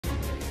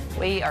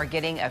We are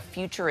getting a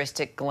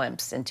futuristic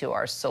glimpse into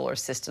our solar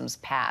system's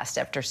past.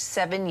 After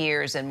 7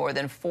 years and more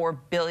than 4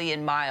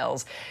 billion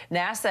miles,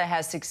 NASA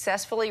has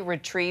successfully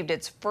retrieved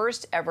its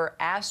first ever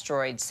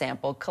asteroid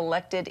sample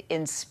collected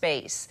in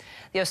space.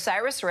 The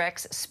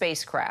OSIRIS-Rex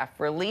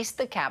spacecraft released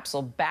the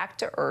capsule back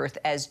to Earth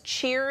as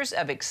cheers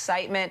of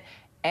excitement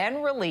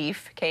and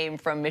relief came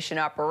from mission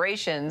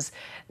operations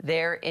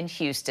there in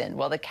Houston.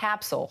 Well, the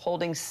capsule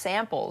holding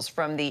samples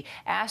from the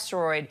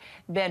asteroid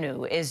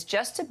Bennu is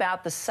just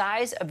about the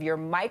size of your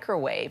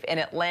microwave, and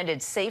it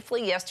landed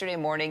safely yesterday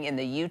morning in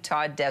the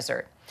Utah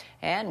desert.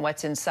 And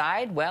what's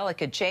inside? Well, it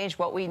could change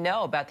what we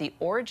know about the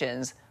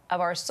origins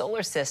of our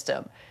solar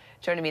system.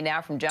 Joining me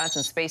now from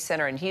Johnson Space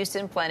Center in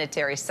Houston,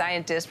 planetary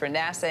scientist for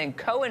NASA and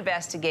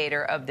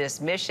co-investigator of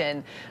this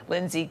mission,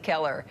 Lindsay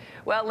Keller.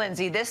 Well,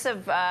 Lindsay, this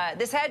had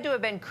to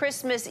have been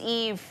Christmas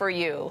Eve for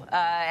you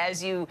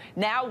as you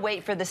now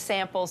wait for the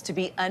samples to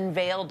be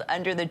unveiled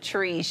under the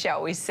tree,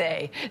 shall we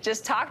say.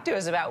 Just talk to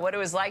us about what it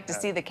was like to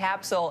see the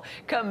capsule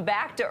come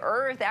back to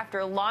Earth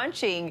after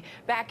launching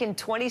back in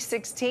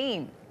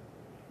 2016.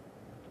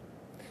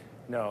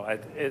 No,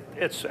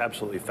 it's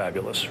absolutely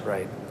fabulous,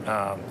 right?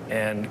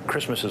 And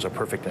Christmas is a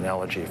perfect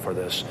analogy for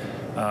this.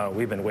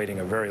 We've been waiting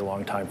a very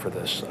long time for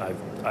this.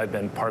 I've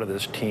been part of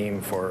this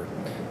team for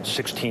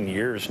 16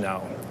 years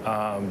now.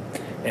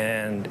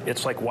 And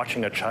it's like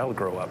watching a child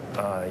grow up.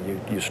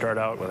 You start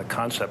out with a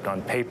concept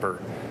on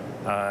paper.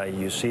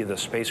 You see the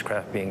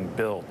spacecraft being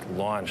built,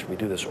 launched. We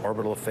do this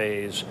orbital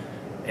phase.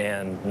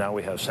 And now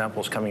we have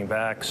samples coming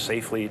back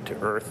safely to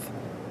Earth.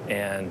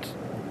 And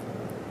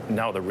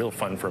now the real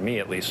fun, for me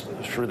at least,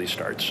 truly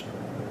starts.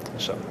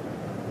 So.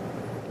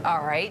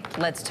 All right,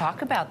 let's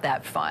talk about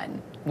that fun.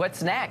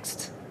 What's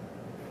next?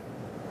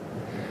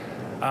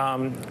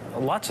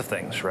 Lots of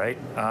things, right?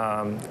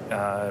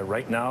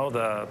 Right now,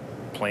 the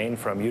plane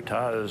from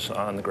Utah is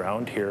on the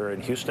ground here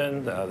in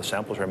Houston. The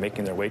samples are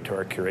making their way to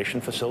our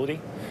curation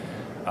facility.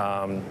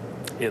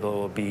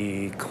 It'll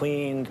be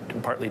cleaned,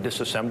 partly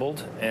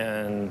disassembled,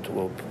 and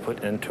we'll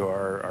put into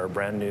our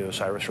brand new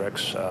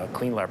OSIRIS-Rex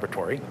clean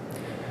laboratory.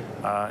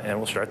 And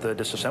we'll start the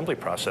disassembly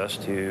process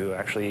to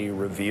actually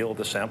reveal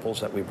the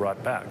samples that we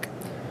brought back.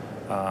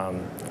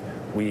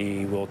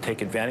 We will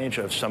take advantage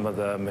of some of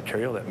the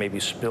material that may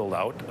be spilled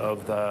out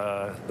of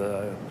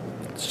the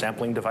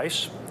sampling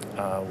device.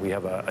 We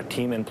have a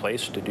team in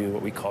place to do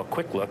what we call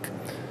quick look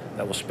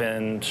that will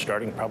spend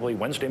starting probably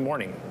Wednesday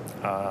morning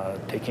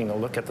taking a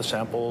look at the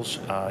samples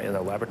in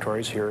the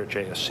laboratories here at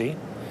JSC.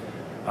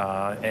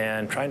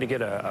 And trying to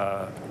get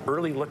an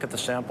early look at the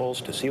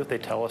samples to see what they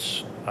tell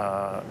us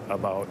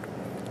about,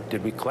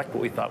 did we collect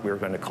what we thought we were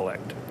going to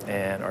collect,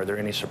 and are there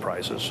any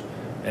surprises?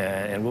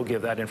 And we'll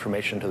give that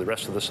information to the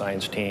rest of the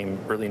science team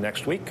early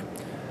next week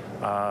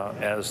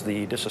as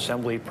the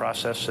disassembly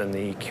process and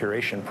the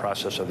curation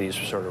process of these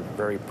sort of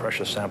very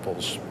precious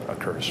samples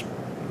occurs.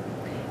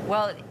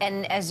 Well,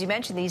 and as you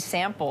mentioned, these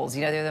samples,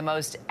 you know, they're the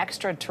most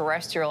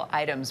extraterrestrial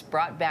items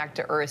brought back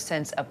to Earth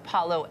since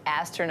Apollo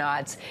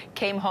astronauts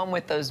came home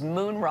with those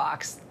moon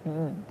rocks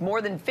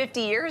more than 50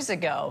 years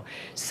ago.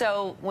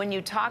 So when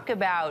you talk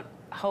about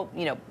hope,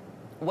 you know,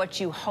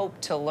 what you hope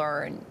to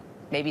learn,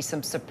 maybe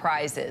some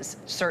surprises,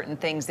 certain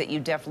things that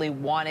you definitely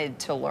wanted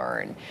to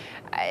learn,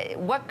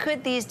 what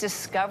could these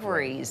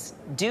discoveries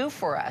do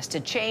for us to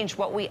change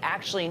what we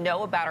actually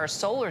know about our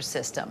solar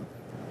system?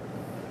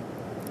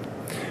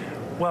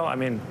 Well, I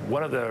mean,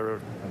 one of the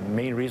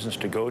main reasons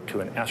to go to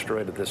an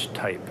asteroid of this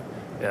type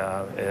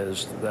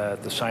is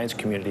that the science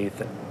community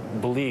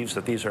believes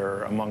that these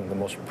are among the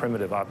most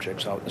primitive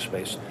objects out in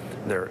space.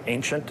 They're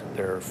ancient,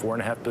 they're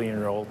 4.5 billion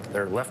year old,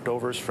 they're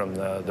leftovers from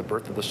the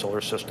birth of the solar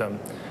system.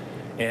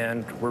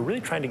 And we're really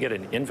trying to get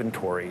an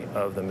inventory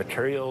of the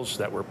materials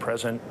that were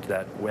present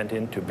that went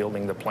into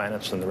building the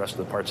planets and the rest of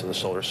the parts of the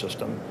solar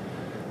system.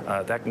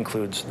 That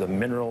includes the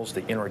minerals,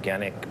 the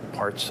inorganic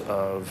parts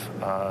of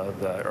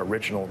the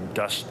original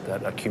dust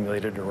that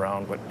accumulated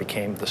around what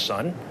became the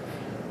sun.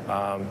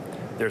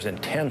 There's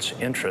intense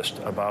interest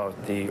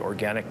about the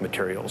organic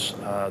materials,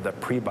 the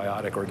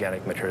prebiotic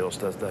organic materials,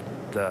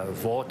 the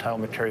volatile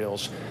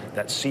materials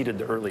that seeded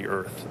the early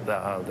Earth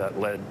that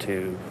led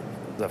to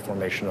the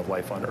formation of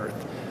life on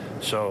Earth.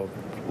 So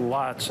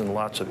lots and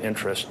lots of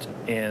interest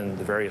in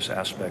the various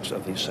aspects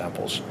of these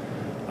samples.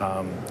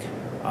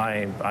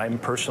 I'm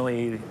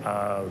personally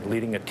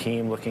leading a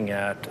team looking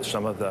at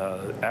some of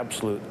the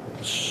absolute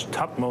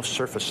topmost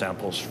surface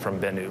samples from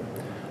Bennu.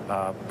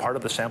 Part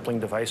of the sampling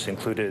device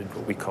included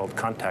what we called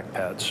contact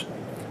pads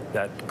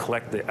that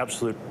collect the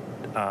absolute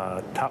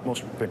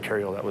topmost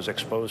material that was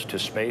exposed to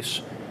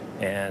space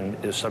and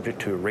is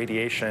subject to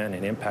radiation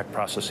and impact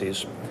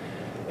processes.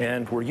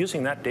 And we're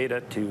using that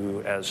data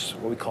as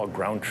what we call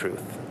ground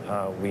truth.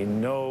 We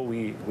know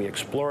we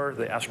explore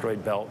the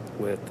asteroid belt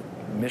with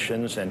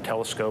missions and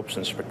telescopes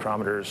and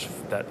spectrometers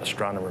that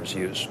astronomers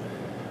use.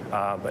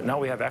 But now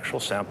we have actual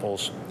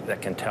samples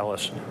that can tell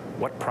us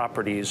what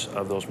properties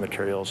of those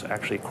materials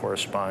actually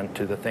correspond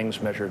to the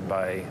things measured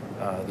by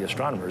the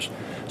astronomers.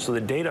 So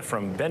the data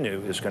from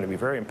Bennu is going to be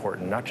very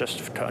important, not just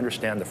to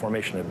understand the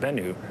formation of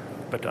Bennu,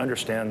 but to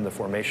understand the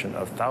formation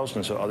of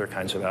thousands of other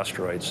kinds of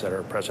asteroids that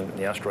are present in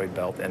the asteroid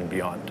belt and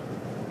beyond.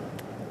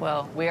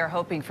 Well, we are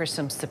hoping for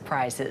some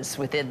surprises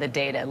within the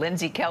data.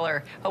 Lindsay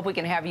Keller, hope we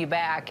can have you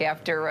back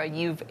after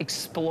you've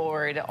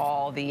explored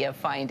all the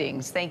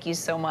findings. Thank you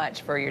so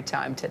much for your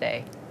time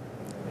today.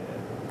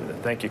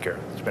 Thank you, Kara.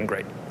 It's been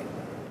great.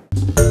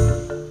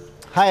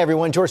 Hi,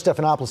 everyone. George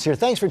Stephanopoulos here.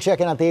 Thanks for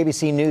checking out the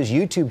ABC News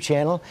YouTube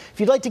channel.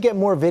 If you'd like to get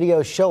more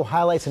videos, show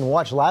highlights, and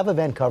watch live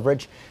event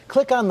coverage,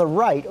 click on the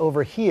right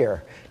over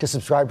here to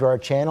subscribe to our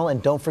channel.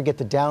 And don't forget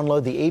to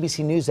download the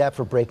ABC News app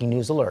for breaking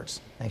news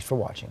alerts. Thanks for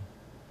watching.